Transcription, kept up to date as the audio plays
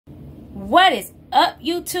What is up,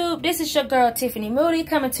 YouTube? This is your girl Tiffany Moody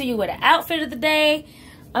coming to you with an outfit of the day.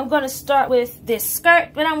 I'm going to start with this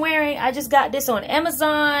skirt that I'm wearing. I just got this on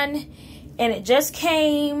Amazon and it just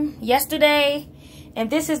came yesterday.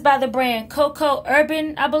 And this is by the brand Coco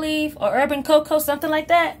Urban, I believe, or Urban Coco, something like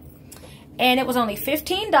that. And it was only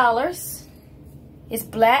 $15. It's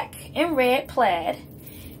black and red plaid.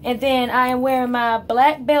 And then I am wearing my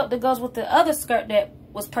black belt that goes with the other skirt that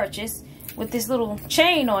was purchased with this little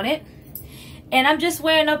chain on it. And I'm just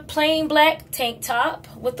wearing a plain black tank top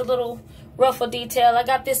with the little ruffle detail. I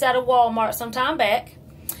got this out of Walmart some time back.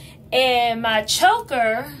 And my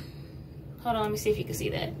choker, hold on, let me see if you can see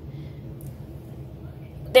that.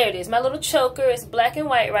 There it is, my little choker is black and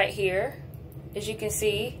white right here, as you can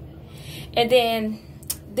see. And then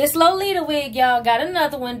this Lolita wig, y'all, got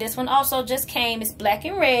another one. This one also just came. It's black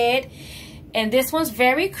and red. And this one's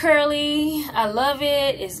very curly. I love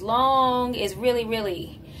it. It's long. It's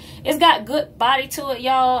really, it's got good body to it,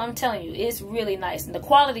 y'all. I'm telling you, it's really nice. And the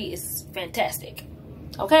quality is fantastic.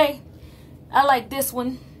 Okay? I like this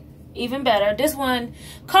one even better. This one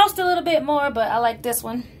cost a little bit more, but I like this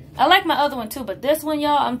one. I like my other one too, but this one,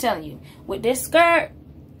 y'all, I'm telling you, with this skirt,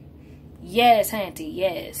 yes, auntie,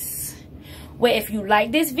 yes. Well, if you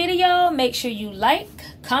like this video, make sure you like,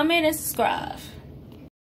 comment, and subscribe.